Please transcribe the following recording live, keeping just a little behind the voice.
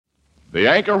The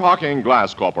Anchor Hocking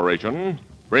Glass Corporation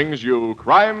brings you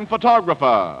Crime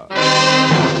Photographer.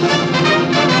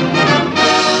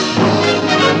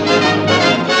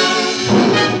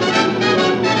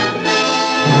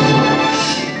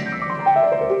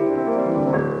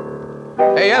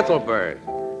 Hey, Ethelbert,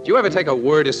 did you ever take a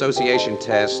word association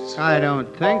test? I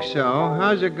don't think so.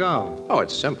 How's it go? Oh,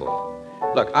 it's simple.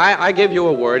 Look, I give you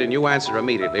a word and you answer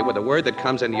immediately with the word that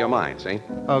comes into your mind, see?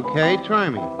 Okay, try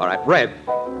me. All right, red,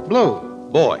 Blue.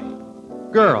 boy,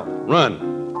 Girl.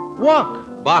 run,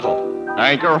 Walk. bottle.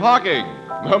 Anchor Hocking,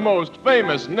 the most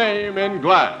famous name in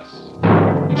glass.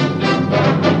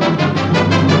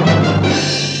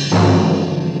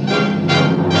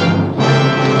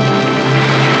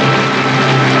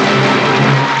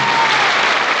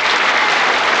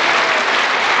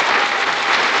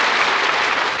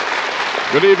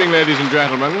 Good evening, ladies and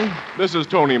gentlemen. This is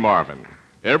Tony Marvin.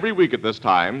 Every week at this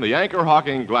time, the Anchor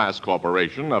Hocking Glass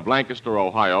Corporation of Lancaster,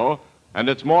 Ohio, and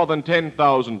its more than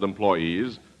 10,000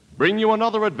 employees bring you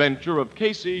another adventure of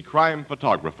Casey, crime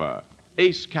photographer,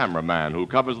 ace cameraman who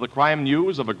covers the crime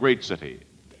news of a great city.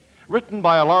 Written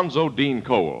by Alonzo Dean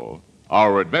Cole,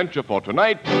 our adventure for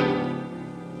tonight,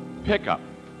 Pick-up.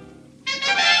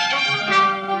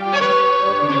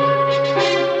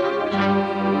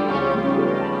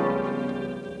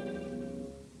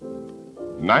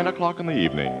 9 o'clock in the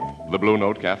evening, the Blue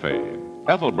Note Cafe.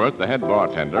 Ethelbert, the head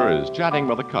bartender, is chatting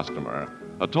with a customer,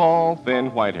 a tall,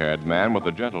 thin, white-haired man with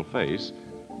a gentle face,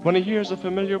 when he hears a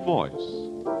familiar voice.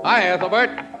 Hi,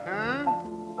 Ethelbert. Huh?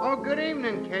 Oh, good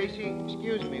evening, Casey.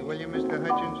 Excuse me, will you, Mr.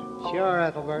 Hutchins? Sure,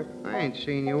 Ethelbert. I ain't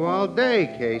seen you all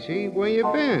day, Casey. Where you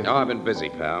been? Oh, I've been busy,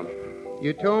 pal.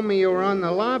 You told me you were on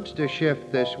the lobster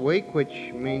shift this week, which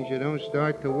means you don't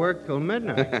start to work till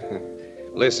midnight.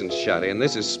 Listen, Shuddy, and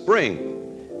this is spring.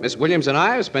 Miss Williams and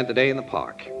I have spent the day in the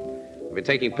park. We've been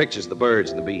taking pictures of the birds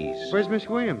and the bees. Where's Miss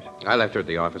Williams? I left her at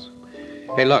the office.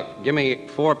 Hey, look, give me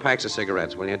 4 packs of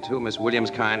cigarettes, will you? 2 Miss Williams'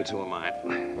 kind, 2 of mine.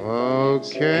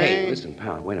 Okay. Hey, listen,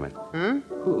 pal, wait a minute. Huh?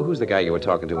 Who's the guy you were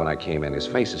talking to when I came in? His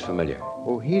face is familiar.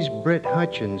 Oh, he's Britt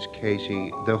Hutchins,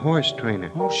 Casey, the horse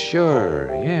trainer. Oh,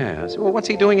 sure, yeah. So, well, what's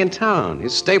he doing in town?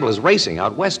 His stable is racing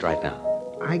out west right now.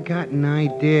 I got an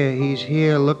idea he's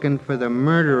here looking for the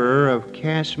murderer of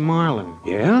Cass Marlin.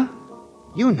 Yeah?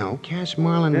 You know, Cass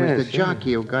Marlin was the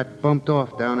jockey who got bumped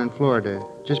off down in Florida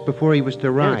just before he was to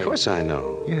ride. Yeah, of course I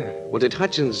know. Yeah. Well, did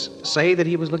Hutchins say that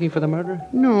he was looking for the murderer?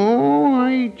 No,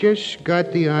 I just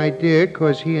got the idea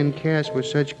because he and Cass were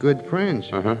such good friends.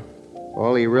 Uh-huh.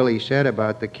 All he really said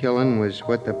about the killing was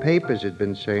what the papers had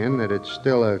been saying, that it's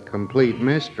still a complete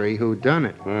mystery who done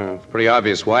it. Well, it's pretty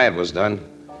obvious why it was done.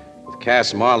 With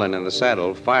Cass Marlin in the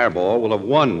saddle, Fireball will have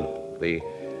won the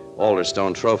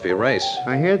Alderstone Trophy race.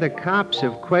 I hear the cops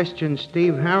have questioned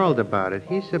Steve Harold about it.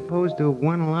 He's supposed to have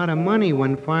won a lot of money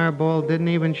when Fireball didn't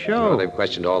even show. Well, they've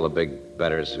questioned all the big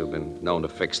bettors who've been known to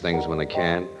fix things when they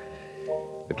can.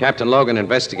 But Captain Logan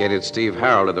investigated Steve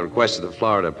Harold at the request of the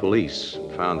Florida police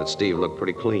and found that Steve looked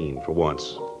pretty clean for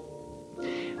once.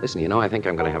 Listen, I think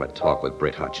I'm going to have a talk with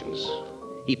Britt Hutchins.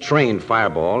 He trained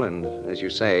Fireball, and as you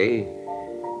say,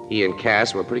 he and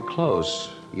Cass were pretty close.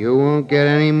 You won't get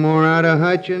any more out of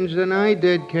Hutchins than I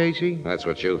did, Casey. That's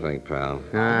what you think, pal.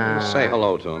 Ah. Say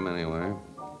hello to him, anyway.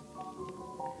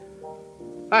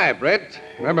 Hi, Britt.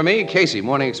 Remember me? Casey,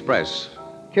 Morning Express.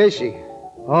 Casey.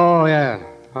 Oh, yeah.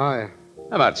 Hi.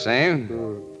 How about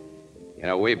same?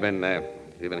 We've been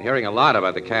hearing a lot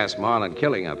about the Cass Marlin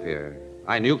killing up here.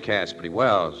 I knew Cass pretty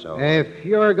well, so... If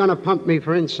you're going to pump me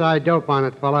for inside dope on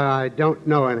it, fella, I don't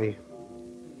know any.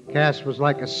 Cass was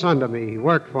like a son to me. He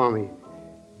worked for me.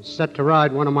 He's set to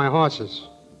ride one of my horses.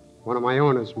 One of my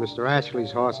owners, Mr.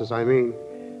 Ashley's horses, I mean.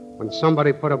 When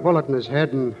somebody put a bullet in his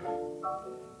head and...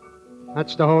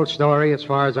 That's the whole story as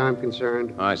far as I'm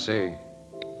concerned. I see.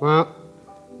 Well,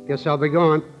 guess I'll be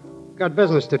going. Got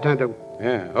business to tend to.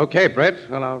 Yeah. Okay, Britt.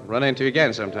 Well, I'll run into you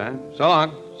again sometime. So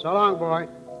long. So long, boy.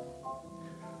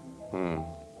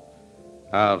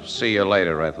 I'll see you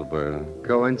later, Ethelbert.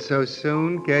 Going so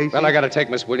soon, Casey? Well, I got to take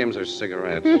Miss Williams her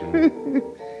cigarettes.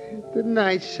 Didn't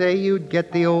I say you'd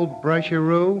get the old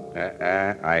brusheroo?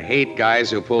 I hate guys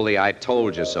who pull the I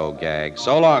told you so gag.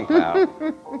 So long, pal.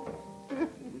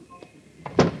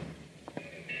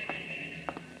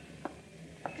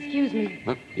 Excuse me.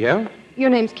 Huh? Yeah? Your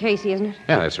name's Casey, isn't it?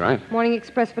 Yeah, that's right. Morning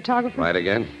Express photographer? Right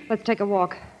again. Let's take a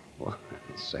walk. Well,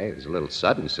 say, it's a little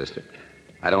sudden, sister.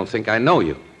 I don't think I know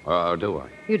you. Or do I?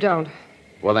 You don't.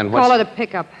 Well, then what's... Call it a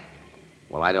pickup.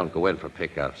 Well, I don't go in for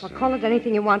pickups. Well, call it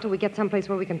anything you want till we get someplace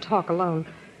where we can talk alone.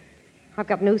 I've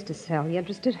got news to sell. You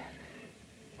interested?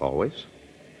 Always.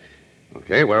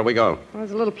 Okay, where are we going? Well,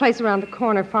 there's a little place around the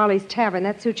corner, Farley's Tavern.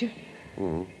 That suit you?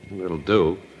 It'll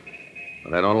do.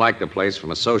 But I don't like the place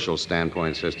from a social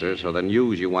standpoint, sister, so the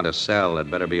news you want to sell had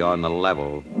better be on the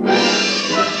level.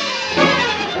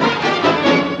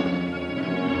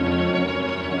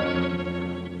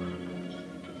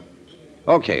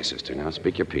 Okay, sister, now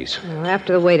speak your piece. Well,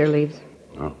 after the waiter leaves.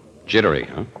 Oh, jittery,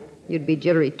 huh? You'd be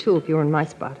jittery, too, if you were in my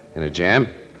spot. In a jam?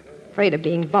 Afraid of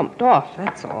being bumped off,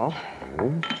 that's all.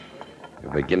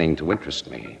 You're beginning to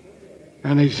interest me.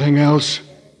 Anything else?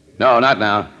 No, not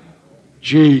now.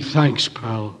 Gee, thanks,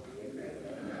 pal.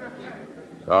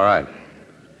 All right.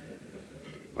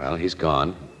 Well, he's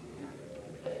gone.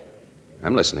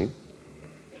 I'm listening.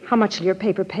 How much will your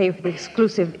paper pay for the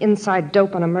exclusive inside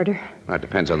dope on a murder? Well, it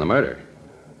depends on the murder.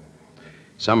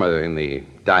 Some are in the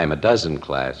dime a dozen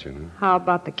class, you know. How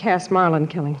about the Cass Marlin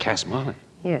killing? Cass Marlin?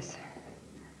 Yes.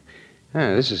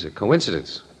 This is a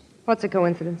coincidence. What's a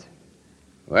coincidence?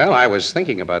 Well, I was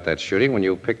thinking about that shooting when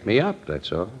you picked me up,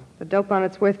 that's all. The dope on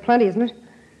it's worth plenty, isn't it?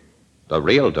 The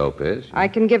real dope is. I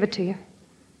can give it to you.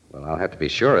 Well, I'll have to be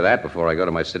sure of that before I go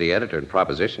to my city editor and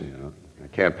proposition, you know. I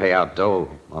can't pay out dough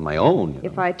on my own, you know.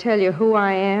 If I tell you who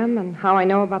I am and how I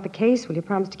know about the case, will you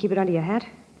promise to keep it under your hat?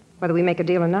 Whether we make a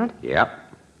deal or not? Yep.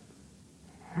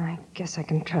 I guess I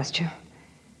can trust you.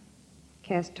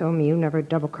 Cass told me you never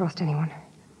double-crossed anyone.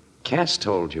 Cass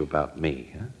told you about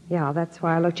me, huh? Yeah, that's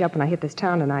why I looked you up when I hit this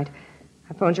town tonight.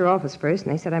 I phoned your office first,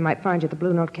 and they said I might find you at the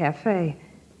Blue Note Cafe.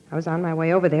 I was on my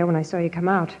way over there when I saw you come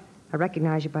out. I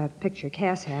recognized you by a picture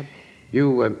Cass had.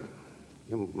 You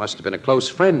must have been a close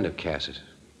friend of Cass's.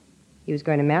 He was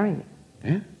going to marry me.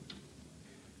 Yeah?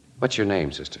 What's your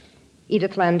name, sister?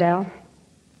 Edith Landau.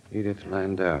 Edith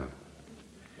Landau.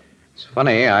 It's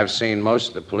funny, I've seen most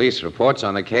of the police reports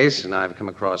on the case, and I've come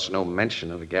across no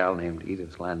mention of a gal named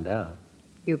Edith Landau.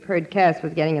 You've heard Cass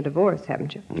was getting a divorce,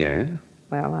 haven't you? Yeah?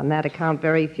 Well, on that account,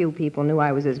 very few people knew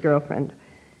I was his girlfriend.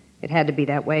 It had to be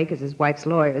that way because his wife's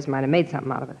lawyers might have made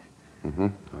something out of it. Mm-hmm.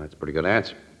 Well, that's a pretty good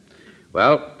answer.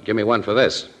 Well, give me one for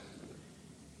this.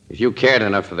 If you cared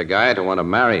enough for the guy to want to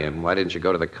marry him, why didn't you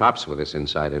go to the cops with this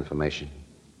inside information?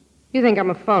 You think I'm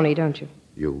a phony, don't you?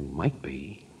 You might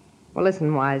be. Well,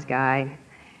 listen, wise guy.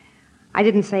 I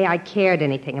didn't say I cared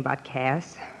anything about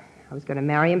Cass. I was going to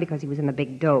marry him because he was in the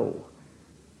big dough.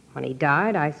 When he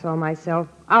died, I saw myself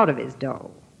out of his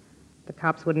dough. The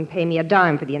cops wouldn't pay me a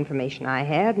dime for the information I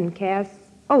had, and Cass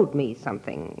owed me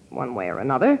something one way or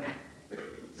another.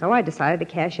 So I decided to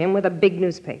cash in with a big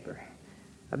newspaper.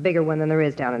 A bigger one than there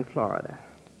is down in Florida.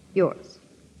 Yours.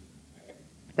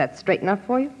 Is that straight enough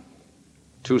for you?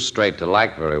 Too straight to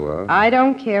like very well. I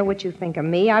don't care what you think of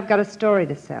me. I've got a story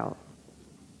to sell.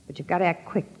 But you've got to act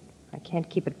quick. I can't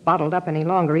keep it bottled up any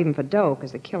longer, even for dough,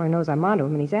 because the killer knows I'm onto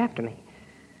him and he's after me.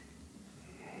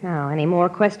 Now, any more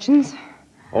questions?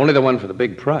 Only the one for the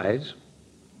big prize.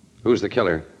 Who's the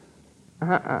killer?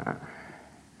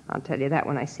 I'll tell you that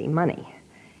when I see money.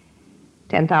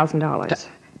 $10,000.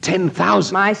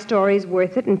 $10,000? My story's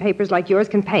worth it, and papers like yours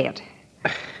can pay it.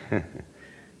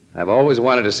 I've always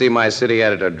wanted to see my city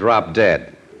editor drop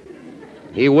dead.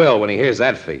 He will when he hears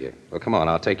that figure. Well, come on,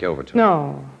 I'll take you over to him.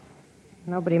 No.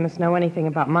 Nobody must know anything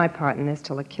about my part in this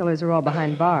till the killers are all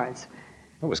behind bars.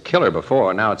 It was killer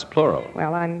before, now it's plural.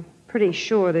 Well, I'm pretty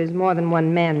sure there's more than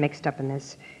one man mixed up in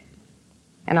this.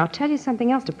 And I'll tell you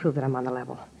something else to prove that I'm on the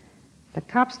level. The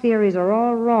cops' theories are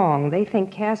all wrong. They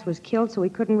think Cass was killed so he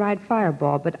couldn't ride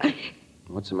Fireball, but...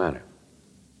 What's the matter?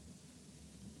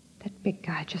 That big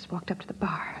guy just walked up to the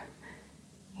bar.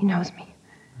 He knows me.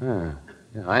 Yeah,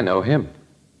 I know him.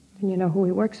 Then you know who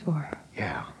he works for.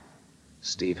 Yeah,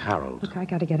 Steve Harold. Look, I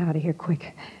got to get out of here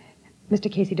quick.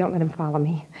 Mr. Casey, don't let him follow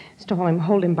me. Stall him,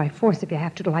 hold him by force if you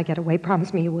have to till I get away.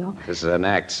 Promise me you will. This is an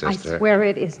act, sister. I swear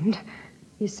it isn't.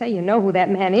 You say you know who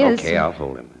that man is. Okay, I'll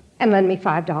hold him. And lend me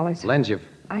 $5. Lend you...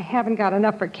 I haven't got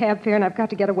enough for cab fare, and I've got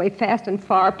to get away fast and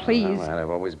far, please. Well, I've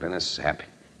always been a sap.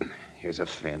 Here's a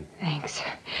fin. Thanks.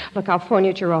 Look, I'll phone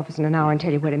you at your office in an hour and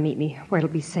tell you where to meet me, where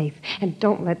it'll be safe. And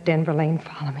don't let Denver Lane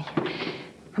follow me.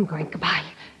 I'm going. Goodbye.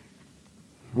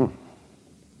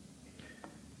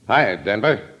 Hi,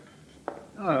 Denver.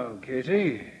 Hello,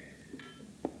 Casey.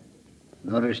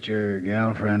 Noticed your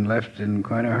gal friend left in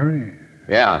quite a hurry.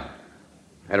 Yeah.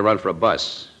 Had to run for a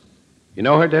bus. You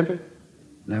know her, Denver?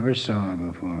 Never saw her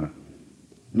before.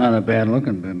 Not a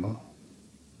bad-looking bimbo.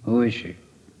 Who is she?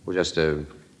 Well, just a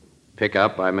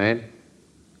pick-up I made.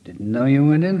 Didn't know you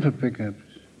went in for pickups.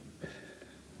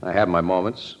 I have my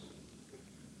moments.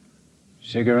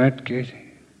 Cigarette, Casey?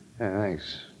 Yeah,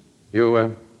 thanks. You,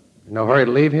 in no hurry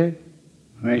to leave here?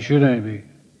 Why should I be?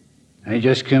 I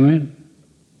just come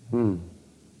in.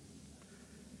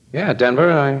 Yeah,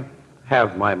 Denver, I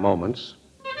have my moments.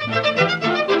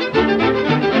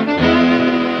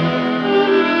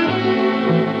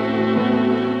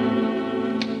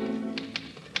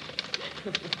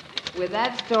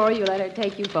 that story you let her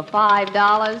take you for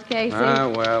 $5, Casey?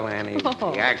 Well, Annie,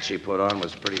 Oh. the act she put on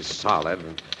was pretty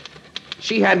solid.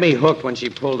 She had me hooked when she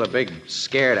pulled a big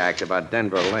scared act about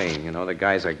Denver Lane. You know, the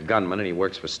guy's a gunman, and he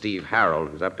works for Steve Harold,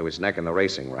 who's up to his neck in the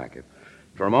racing racket.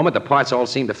 For a moment, the parts all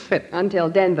seemed to fit. Until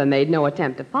Denver made no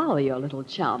attempt to follow your little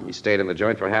chum. He stayed in the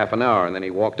joint for half an hour, and then he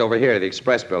walked over here to the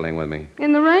Express building with me.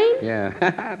 In the rain?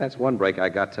 Yeah, that's one break I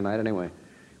got tonight anyway.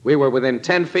 We were within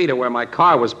 10 feet of where my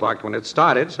car was parked when it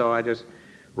started, so I just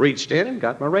reached in and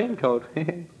got my raincoat.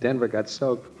 Denver got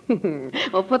soaked.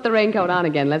 Well, put the raincoat on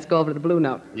again. Let's go over to the Blue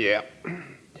Note. Yeah.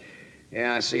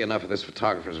 Yeah, I see enough of this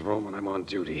photographer's room when I'm on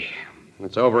duty.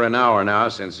 It's over an hour now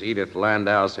since Edith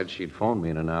Landau said she'd phone me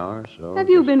in an hour, so... Have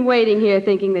you been waiting here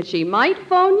thinking that she might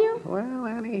phone you? Well,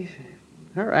 Annie,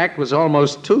 her act was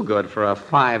almost too good for a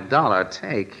 $5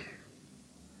 take.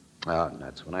 Oh,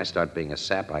 nuts. When I start being a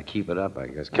sap, I keep it up, I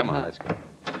guess. Come on, let's go.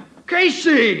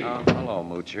 Casey! Oh, hello,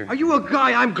 Moocher. Are you a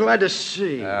guy I'm glad to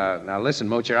see? Now, listen,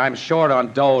 Moocher, I'm short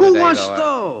on dough Who today, wants though.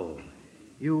 dough?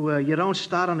 You don't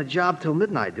start on the job till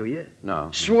midnight, do you? No.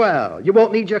 Swell. You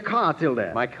won't need your car till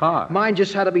then. My car? Mine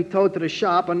just had to be towed to the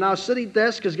shop, and now City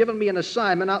Desk has given me an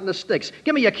assignment out in the sticks.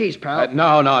 Give me your keys, pal.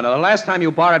 No. The last time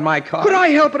you borrowed my car... Could I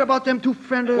help it about them two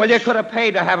fenders? Well, you could have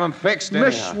paid to have them fixed anyhow.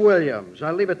 Miss Williams, I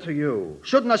leave it to you.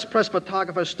 Shouldn't us press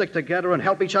photographers stick together and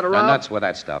help each other out? Now, nuts with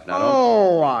that stuff. Now, don't...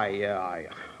 Oh,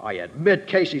 I admit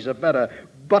Casey's a better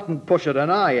button pusher than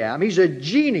I am. He's a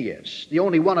genius, the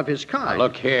only one of his kind. Now,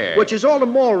 look here. Which is all the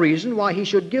more reason why he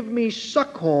should give me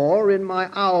succor in my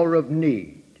hour of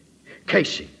need.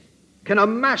 Casey, can a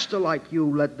master like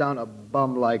you let down a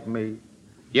bum like me?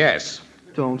 Yes.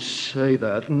 Don't say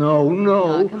that. No.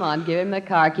 Oh, come on, give him the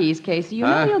car keys, Casey. You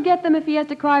know he'll get them if he has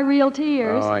to cry real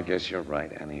tears. Oh, I guess you're right,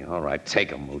 Annie. All right, take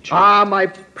them, Moocher. Ah, my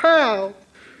pal,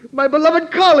 my beloved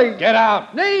colleague. Get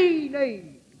out. Nay.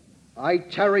 I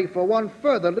tarry for one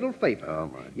further little favor.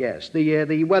 Oh, my. Yes,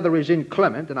 the weather is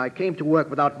inclement, and I came to work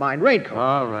without mine raincoat.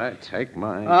 All right, take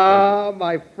mine. Ah,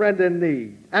 my friend in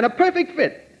need. And a perfect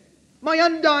fit. My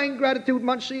undying gratitude,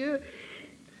 Monsieur.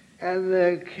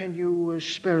 And can you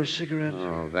spare a cigarette?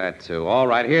 Oh, that too. All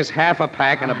right, here's half a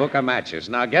pack and a book of matches.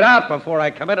 Now get out before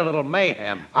I commit a little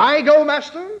mayhem. I go,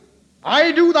 master.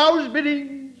 I do thou's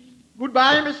bidding.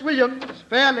 Goodbye, Miss Williams.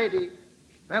 Fair lady.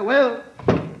 Farewell.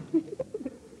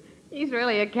 He's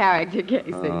really a character,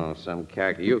 Casey. Oh, some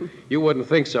character. You wouldn't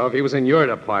think so if he was in your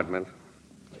department.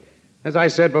 As I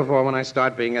said before, when I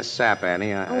start being a sap,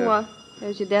 Annie,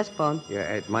 There's your desk phone. Yeah,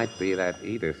 it might be that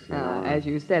Edith. You know. As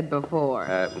you said before.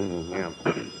 Yeah.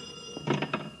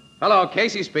 Hello,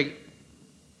 Casey speaking.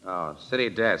 Oh, city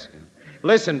desk.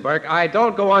 Listen, Burke, I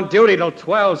don't go on duty till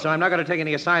 12, so I'm not going to take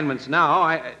any assignments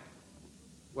now.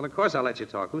 Well, of course I'll let you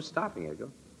talk. Who's stopping you?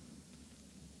 Go.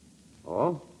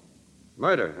 Oh?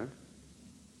 Murder, huh?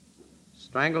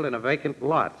 Strangled in a vacant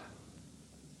lot.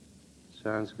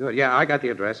 Sounds good. Yeah, I got the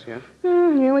address, yeah.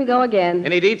 Here we go again.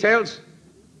 Any details?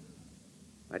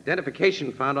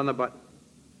 Identification found on the butt.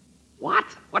 What?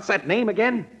 What's that name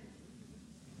again?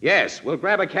 Yes, we'll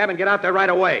grab a cab and get out there right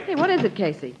away. Hey, what is it,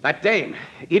 Casey? That dame,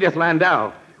 Edith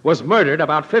Landau, was murdered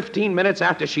about 15 minutes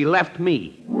after she left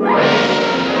me.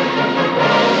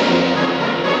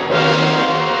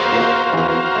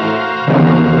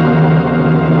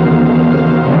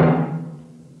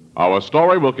 Our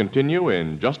story will continue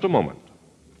in just a moment.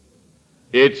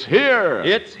 It's here.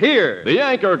 It's here. The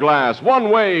Anchor Glass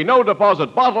one-way,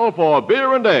 no-deposit bottle for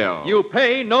beer and ale. You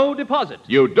pay no deposit.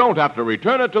 You don't have to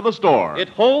return it to the store. It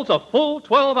holds a full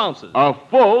 12 ounces. A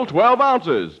full 12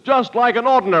 ounces, just like an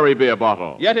ordinary beer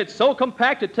bottle. Yet it's so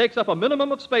compact it takes up a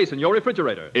minimum of space in your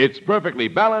refrigerator. It's perfectly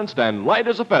balanced and light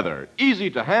as a feather.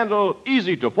 Easy to handle,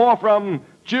 easy to pour from,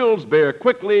 chills beer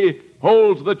quickly,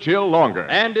 holds the chill longer.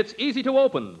 And it's easy to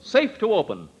open, safe to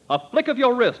open. A flick of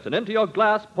your wrist and into your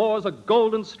glass pours a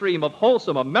golden stream of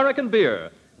wholesome American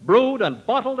beer, brewed and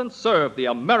bottled and served the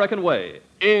American way.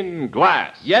 In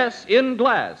glass. Yes, in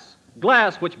glass.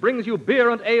 Glass which brings you beer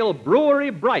and ale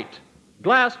brewery bright.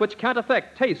 Glass which can't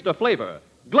affect taste or flavor.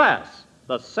 Glass,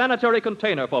 the sanitary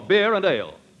container for beer and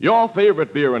ale. Your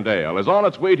favorite beer and ale is on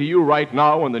its way to you right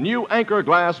now in the new Anchor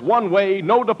Glass one-way,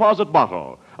 no-deposit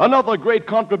bottle. Another great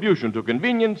contribution to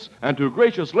convenience and to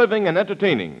gracious living and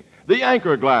entertaining. The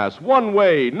Anchor Glass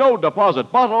one-way,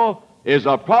 no-deposit bottle is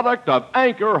a product of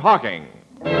Anchor Hocking.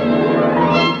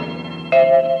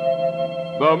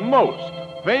 The most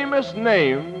famous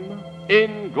name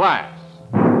in glass.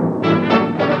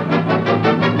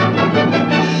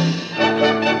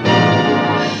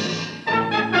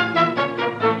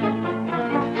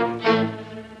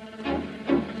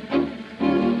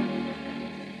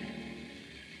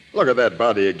 Look at that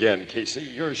body again, Casey.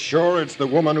 You're sure it's the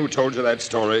woman who told you that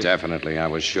story? Definitely. I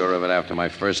was sure of it after my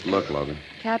first look, Logan.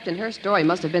 Captain, her story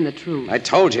must have been the truth. I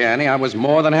told you, Annie, I was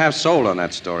more than half sold on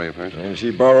that story of hers. And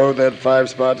she borrowed that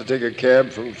 5-spot to take a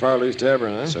cab from Farley's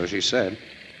Tavern, huh? So she said.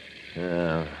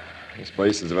 Yeah. This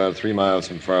place is about 3 miles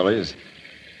from Farley's.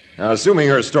 Now, assuming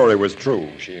her story was true,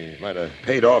 she might have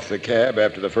paid off the cab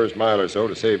after the first mile or so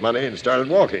to save money and started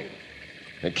walking.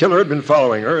 The killer had been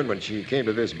following her, and when she came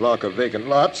to this block of vacant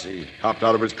lots, he hopped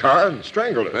out of his car and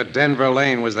strangled her. But Denver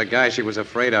Lane was the guy she was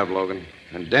afraid of, Logan.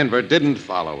 And Denver didn't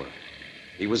follow her.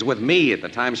 He was with me at the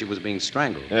time she was being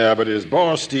strangled. Yeah, but his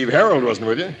boss, Steve Harold, wasn't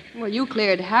with you. Well, you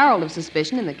cleared Harold of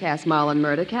suspicion in the Cass Marlin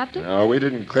murder, Captain. No, we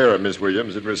didn't clear him, Miss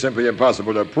Williams. It was simply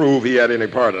impossible to prove he had any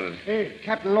part in it. Hey,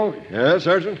 Captain Logan. Yeah,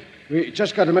 Sergeant? We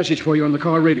just got a message for you on the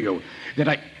car radio that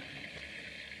I...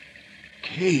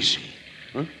 Casey.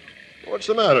 Huh? What's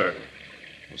the matter?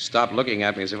 Well, stop looking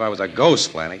at me as if I was a ghost,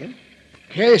 Flanagan.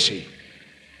 Casey,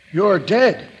 you're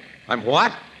dead. I'm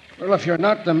what? Well, if you're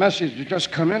not, the message that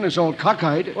just come in is all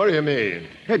cockeyed. What do you mean?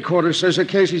 Headquarters says that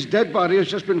Casey's dead body has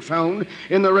just been found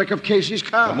in the wreck of Casey's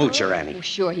car. The moocher, Annie. Oh,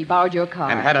 sure, he borrowed your car.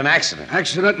 And had an accident.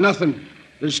 Accident, nothing.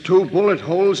 There's 2 bullet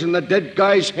holes in the dead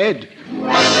guy's head.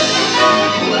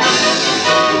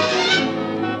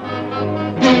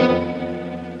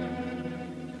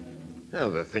 Well,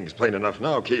 the thing's plain enough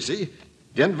now, Casey.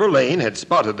 Denver Lane had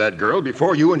spotted that girl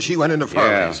before you and she went into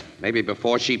Farley's. Yeah, maybe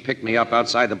before she picked me up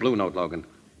outside the Blue Note, Logan.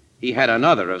 He had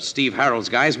another of Steve Harold's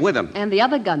guys with him. And the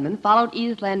other gunman followed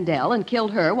Edith Landell and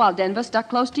killed her while Denver stuck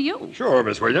close to you. Sure,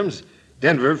 Miss Williams.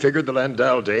 Denver figured the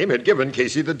Landau dame had given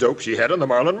Casey the dope she had on the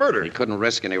Marlin murder. He couldn't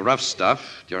risk any rough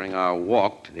stuff during our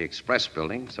walk to the Express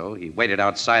building, so he waited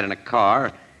outside in a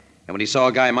car. And when he saw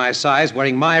a guy my size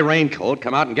wearing my raincoat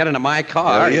come out and get into my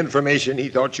car... The information he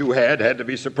thought you had to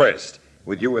be suppressed.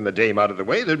 With you and the dame out of the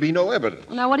way, there'd be no evidence.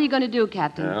 Now, what are you going to do,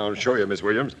 Captain? I'll show you, Miss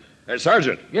Williams.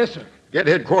 Sergeant. Yes, sir. Get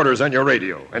headquarters on your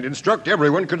radio and instruct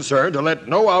everyone concerned to let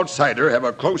no outsider have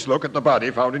a close look at the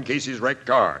body found in Casey's wrecked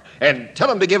car. And tell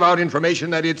them to give out information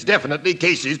that it's definitely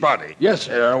Casey's body. Yes,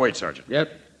 sir. Wait, Sergeant.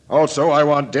 Yep. Also, I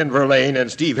want Denver Lane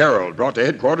and Steve Harold brought to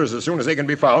headquarters as soon as they can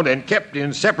be found and kept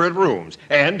in separate rooms.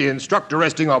 And instruct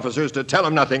arresting officers to tell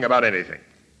them nothing about anything.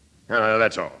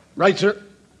 That's all. Right, sir.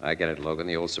 I get it, Logan,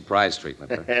 the old surprise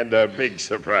treatment. Huh? And a big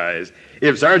surprise.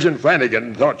 If Sergeant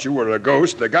Flanagan thought you were a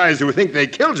ghost, the guys who think they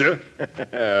killed you,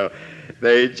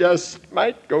 they just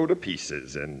might go to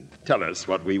pieces and tell us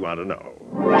what we want to know.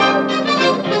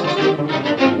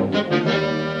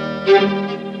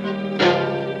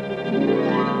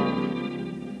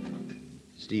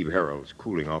 Steve Harold's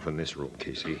cooling off in this room,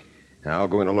 Casey. Now, I'll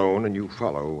go in alone, and you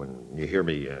follow, and you hear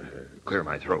me clear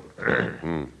my throat.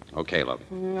 Okay,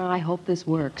 Logan. I hope this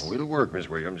works. Oh, it'll work, Miss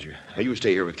Williams. You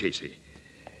stay here with Casey.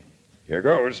 Here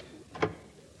goes.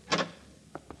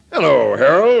 Hello,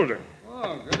 Harold.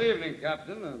 Oh, good evening,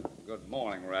 Captain. Good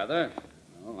morning, rather.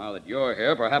 Well, now that you're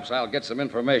here, perhaps I'll get some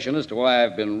information as to why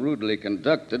I've been rudely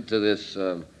conducted to this,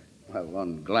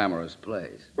 unglamorous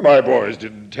place. My boys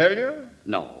didn't tell you?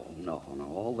 No.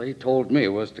 All they told me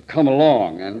was to come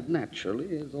along, and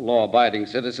naturally, as a law-abiding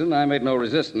citizen, I made no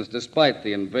resistance despite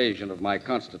the invasion of my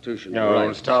constitutional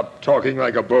rights. Stop talking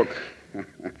like a book.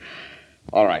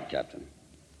 All right, Captain.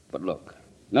 But look,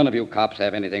 none of you cops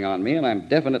have anything on me, and I'm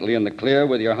definitely in the clear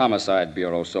with your homicide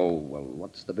bureau, so, well,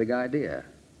 what's the big idea?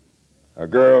 A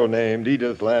girl named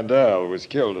Edith Landau was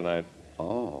killed tonight.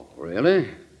 Oh, really?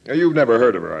 You've never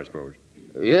heard of her, I suppose.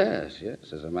 Yes.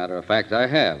 As a matter of fact, I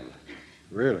have.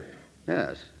 Really?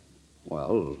 Yes.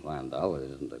 Well, Landau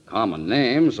isn't a common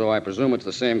name, so I presume it's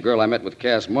the same girl I met with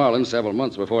Cass Marlin several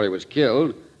months before he was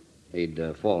killed. He'd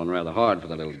fallen rather hard for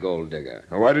the little gold digger.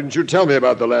 Why didn't you tell me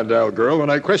about the Landau girl when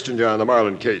I questioned you on the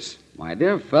Marlin case? My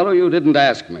dear fellow, you didn't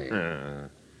ask me.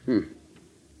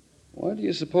 Why do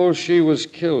you suppose she was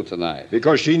killed tonight?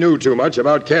 Because she knew too much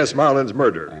about Cass Marlin's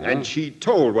murder. And she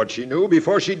told what she knew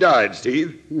before she died,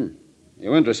 Steve.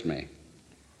 You interest me.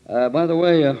 By the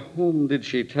way, whom did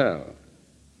she tell?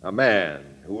 A man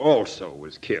who also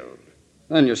was killed.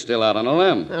 Then you're still out on a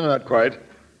limb. Not quite.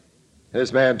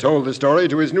 This man told the story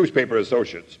to his newspaper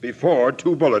associates before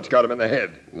 2 bullets got him in the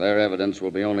head. Their evidence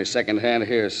will be only second-hand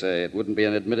hearsay. It wouldn't be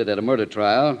admitted at a murder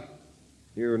trial.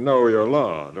 You know your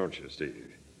law, don't you, Steve?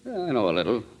 I know a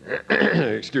little.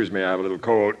 Excuse me, I have a little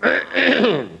cold.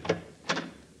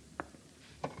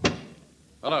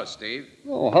 Hello, Steve.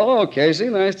 Oh, hello, Casey.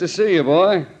 Nice to see you,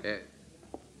 boy.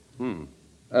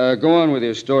 Go on with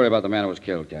your story about the man who was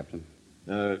killed, Captain.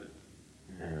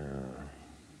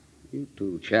 You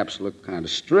two chaps look kind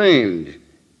of strange.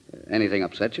 Anything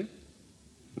upset you?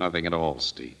 Nothing at all,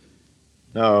 Steve.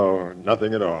 No,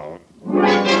 nothing at all.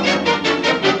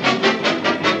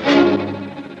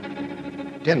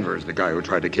 Denver's the guy who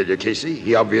tried to kill you, Casey.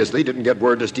 He obviously didn't get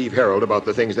word to Steve Harold about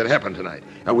the things that happened tonight.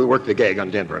 Now, we'll work the gag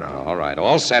on Denver now. All right,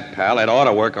 all set, pal. It ought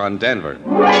to work on Denver.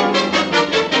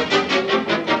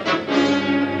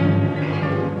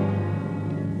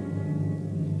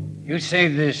 You say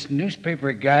this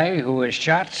newspaper guy who was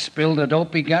shot spilled the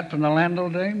dope he got from the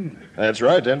landlord dame? That's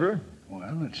right, Denver.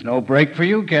 Well, it's no break for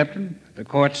you, Captain. The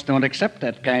courts don't accept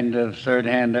that kind of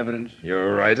third-hand evidence.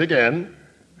 You're right again.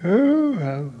 Oh,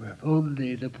 well, if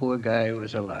only the poor guy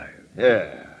was alive.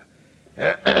 Yeah.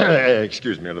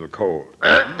 Excuse me, a little cold.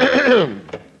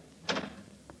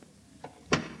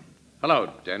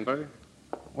 Hello, Denver.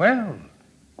 Well,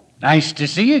 nice to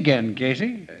see you again,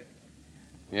 Casey.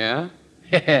 Yeah?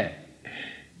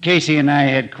 Casey and I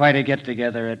had quite a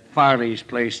get-together at Farley's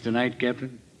place tonight,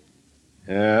 Captain.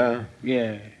 Yeah?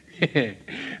 Yeah.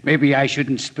 Maybe I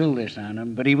shouldn't spill this on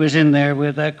him, but he was in there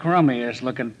with the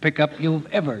crummiest-looking pickup you've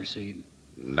ever seen.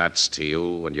 Nuts to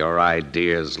you and your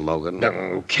ideas, Logan.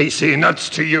 No, Casey, nuts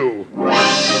to you.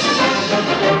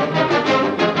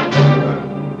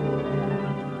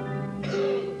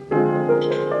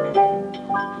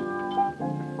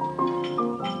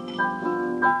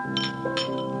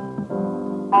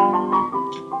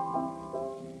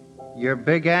 Your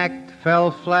big act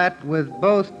fell flat with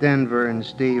both Denver and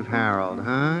Steve Harold,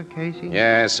 huh, Casey?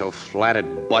 Yeah, so flat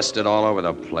it busted all over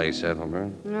the place,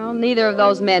 Ethelbert. Well, neither of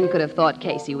those men could have thought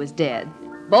Casey was dead.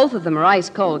 Both of them are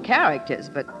ice-cold characters,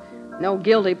 but no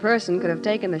guilty person could have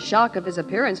taken the shock of his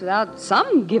appearance without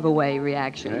some giveaway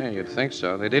reaction. Yeah, you'd think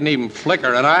so. They didn't even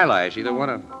flicker an eyelash, either one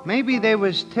of them. Maybe they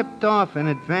was tipped off in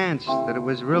advance that it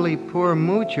was really poor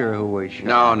Moocher who was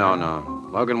shot. No.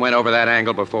 Logan went over that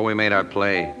angle before we made our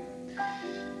play.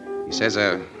 He says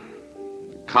a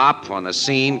cop on the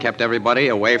scene kept everybody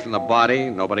away from the body.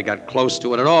 Nobody got close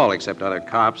to it at all except other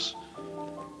cops.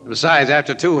 Besides,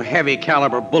 after 2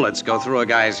 heavy-caliber bullets go through a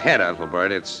guy's head,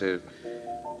 Ethelbert, it's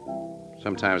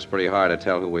sometimes pretty hard to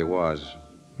tell who he was.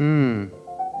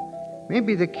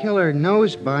 Maybe the killer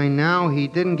knows by now he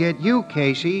didn't get you,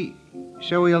 Casey,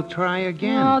 so he'll try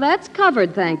again. Oh, that's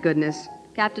covered, thank goodness.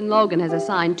 Captain Logan has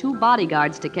assigned 2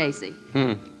 bodyguards to Casey.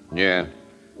 Yeah.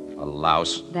 A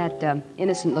louse. That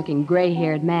innocent-looking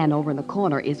gray-haired man over in the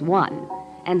corner is one,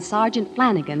 and Sergeant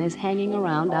Flanagan is hanging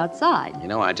around outside. You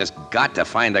know, I just got to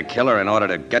find the killer in order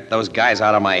to get those guys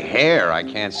out of my hair. I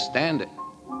can't stand it.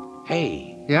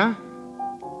 Hey. Yeah?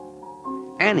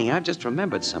 Annie, I've just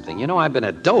remembered something. You know, I've been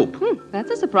a dope. That's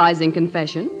a surprising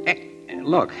confession.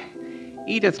 Look,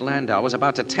 Edith Landau was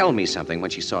about to tell me something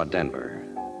when she saw Denver.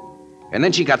 And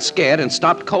then she got scared and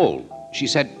stopped cold. She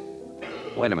said,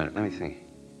 wait a minute, let me think.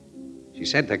 She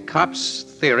said the cops'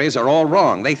 theories are all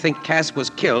wrong. They think Cass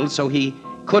was killed so he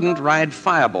couldn't ride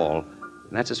Fireball.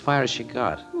 And that's as far as she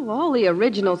got. Well, the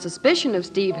original suspicion of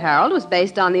Steve Harold was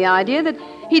based on the idea that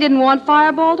he didn't want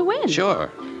Fireball to win.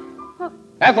 Sure.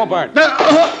 Ethelbert!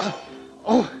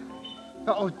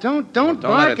 Don't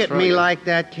bark at me like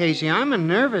that, Casey. I'm a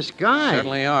nervous guy.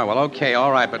 Certainly are. Well, okay,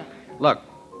 all right, but look,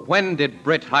 when did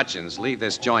Britt Hutchins leave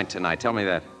this joint tonight? Tell me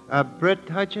that. Britt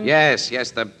Hutchins? Yes,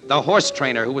 the horse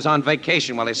trainer who was on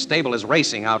vacation while his stable is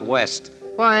racing out west.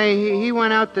 Why, he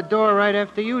went out the door right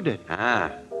after you did.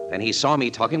 Then he saw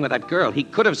me talking with that girl. He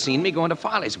could have seen me going to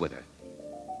Farley's with her.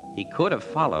 He could have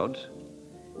followed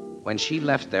when she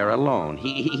left there alone.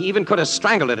 He even could have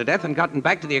strangled her to death and gotten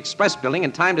back to the express building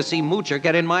in time to see Moocher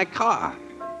get in my car.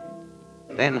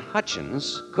 Then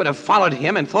Hutchins could have followed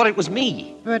him and thought it was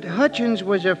me. But Hutchins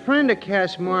was a friend of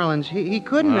Cass Marlin's. He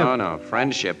couldn't have... No.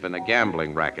 Friendship in a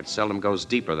gambling racket seldom goes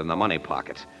deeper than the money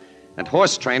pocket. And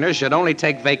horse trainers should only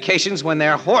take vacations when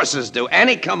their horses do.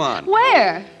 Annie, come on.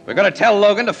 Where? We're going to tell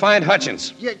Logan to find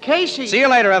Hutchins. Yeah, Casey... See you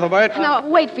later, Ethelbert. No,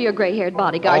 wait for your gray-haired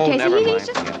bodyguard, Casey. Never mind. He's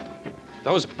just...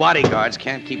 Those bodyguards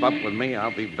can't keep up with me.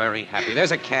 I'll be very happy.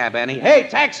 There's a cab, Annie. Hey,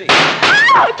 taxi!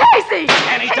 Oh, Casey!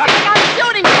 Annie, duck! I'm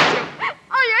shooting at you!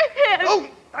 Oh, you're hit! Oh,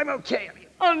 I'm okay.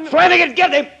 Oh, no. Flanagan,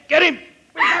 get him! Get him!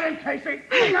 We got him, Casey.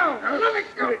 No, let me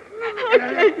go.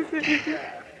 Casey.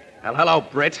 Well, hello,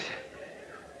 Britt.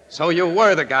 So you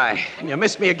were the guy, and you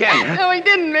missed me again. No, he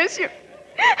didn't miss you.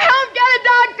 Help, get a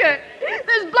doctor!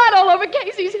 There's blood all over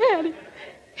Casey's head.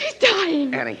 He's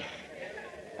dying.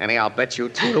 Annie, I'll bet you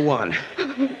 2-1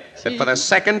 that for the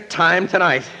second time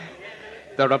tonight,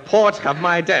 the report of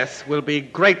my death will be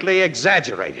greatly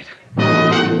exaggerated.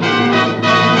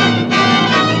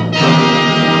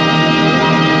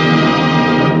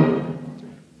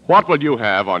 What will you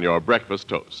have on your breakfast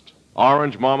toast?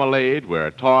 Orange marmalade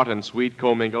where tart and sweet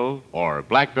commingle, or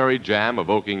blackberry jam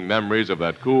evoking memories of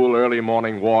that cool early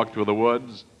morning walk through the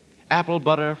woods? apple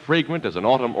butter fragrant as an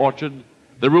autumn orchard,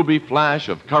 the ruby flash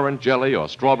of currant jelly or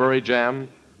strawberry jam.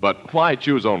 But why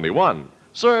choose only one?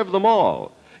 Serve them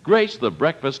all. Grace the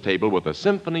breakfast table with a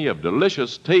symphony of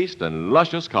delicious taste and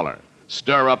luscious color.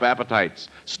 Stir up appetites.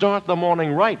 Start the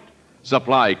morning right.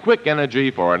 Supply quick energy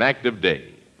for an active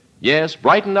day. Yes,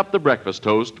 brighten up the breakfast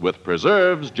toast with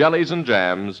preserves, jellies, and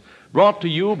jams, brought to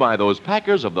you by those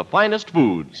packers of the finest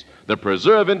foods, the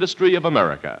preserve industry of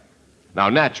America. Now,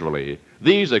 naturally,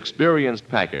 these experienced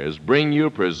packers bring you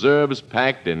preserves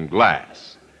packed in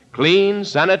glass. Clean,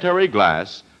 sanitary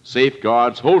glass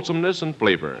safeguards wholesomeness and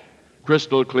flavor.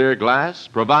 Crystal clear glass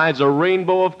provides a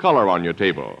rainbow of color on your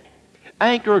table.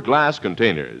 Anchor glass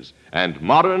containers and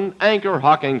modern Anchor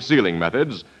hocking sealing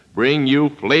methods bring you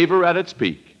flavor at its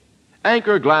peak.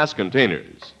 Anchor glass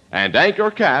containers and Anchor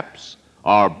caps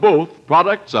are both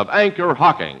products of Anchor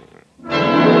hocking.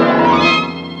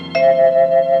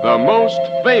 The most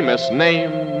famous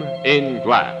name in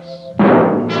glass.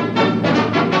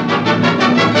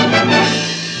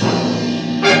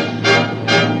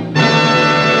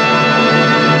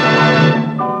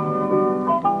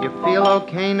 Feel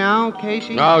okay now,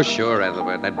 Casey? Oh, sure,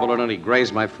 Ethelbert. That bullet only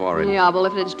grazed my forehead. Yeah, well,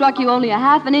 if it had struck you only a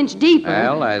half an inch deeper.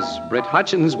 Well, as Britt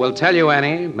Hutchins will tell you,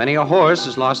 Annie, many a horse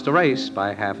has lost a race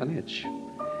by half an inch.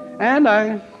 And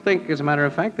I think, as a matter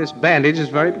of fact, this bandage is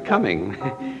very becoming.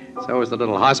 So is the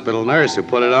little hospital nurse who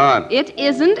put it on. It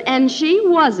isn't, and she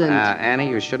wasn't. Annie,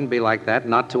 you shouldn't be like that,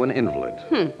 not to an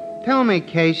invalid. Tell me,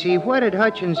 Casey, what did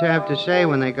Hutchins have to say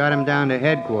when they got him down to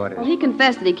headquarters? Well, he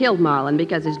confessed that he killed Marlin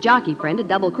because his jockey friend had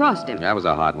double-crossed him. That was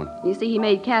a hot one. You see, he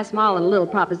made Cass Marlin a little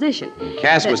proposition.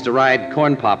 Cass was to ride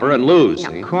Corn Popper and lose.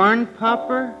 See? Corn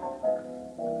Popper?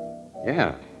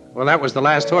 Yeah. Well, that was the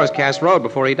last horse Cass rode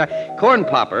before he died. Corn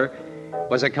Popper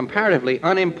was a comparatively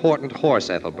unimportant horse,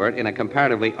 Ethelbert, in a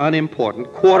comparatively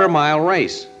unimportant quarter-mile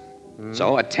race.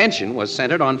 So attention was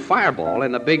centered on Fireball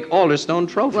and the big Alderstone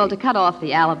Trophy. Well, to cut off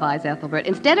the alibis, Ethelbert,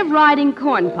 instead of riding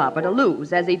Corn Popper to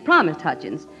lose, as he'd promised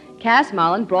Hutchins, Cass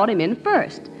Marlin brought him in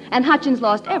first. And Hutchins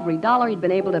lost every dollar he'd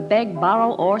been able to beg,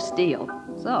 borrow, or steal.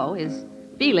 So his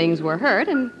feelings were hurt,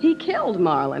 and he killed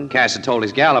Marlin. Cass had told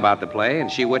his gal about the play, and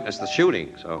she witnessed the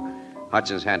shooting, so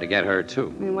Hutchins had to get her,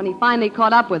 too. And when he finally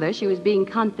caught up with her, she was being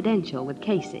confidential with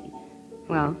Casey.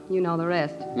 Well, you know the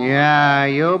rest. Yeah,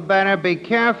 you better be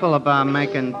careful about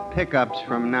making pickups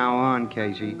from now on,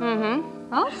 Casey.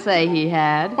 I'll say he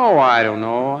had. Oh, I don't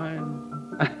know.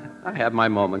 I have my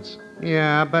moments.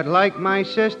 Yeah, but like my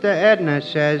sister Edna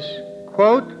says,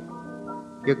 quote,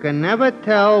 you can never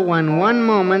tell when one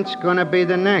moment's gonna be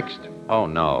the next. Oh,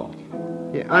 no.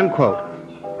 Yeah, unquote.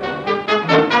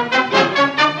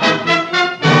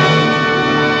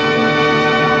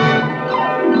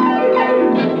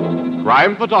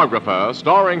 Crime Photographer,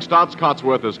 starring Stotts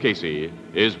Cotsworth as Casey,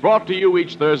 is brought to you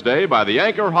each Thursday by the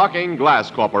Anchor Hocking Glass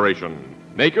Corporation,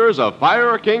 makers of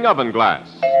Fire King Oven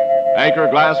Glass, Anchor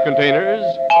Glass Containers,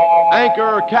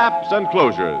 Anchor Caps and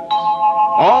Closures.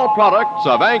 All products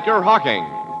of Anchor Hocking,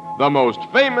 the most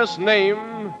famous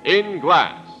name in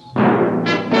glass.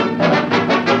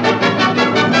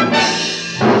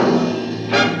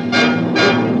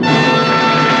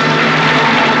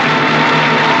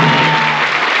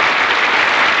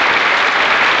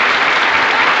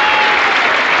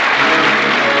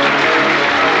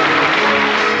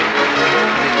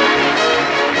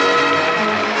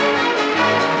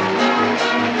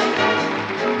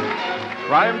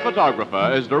 Crime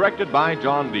Photographer is directed by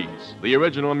John Dietz. The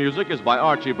original music is by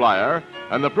Archie Blyer,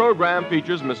 and the program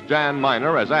features Miss Jan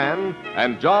Miner as Anne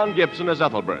and John Gibson as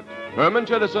Ethelbert. Herman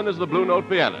Chittison is the Blue Note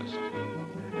pianist.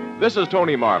 This is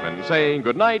Tony Marvin saying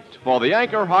goodnight for the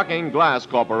Anchor Hocking Glass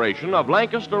Corporation of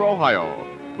Lancaster, Ohio,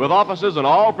 with offices in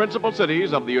all principal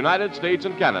cities of the United States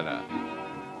and Canada.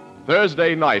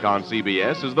 Thursday night on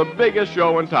CBS is the biggest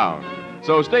show in town.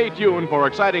 So stay tuned for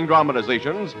exciting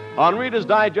dramatizations on Reader's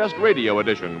Digest Radio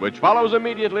Edition, which follows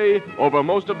immediately over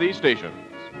most of these stations.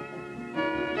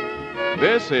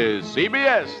 This is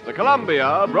CBS, the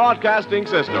Columbia Broadcasting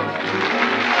System.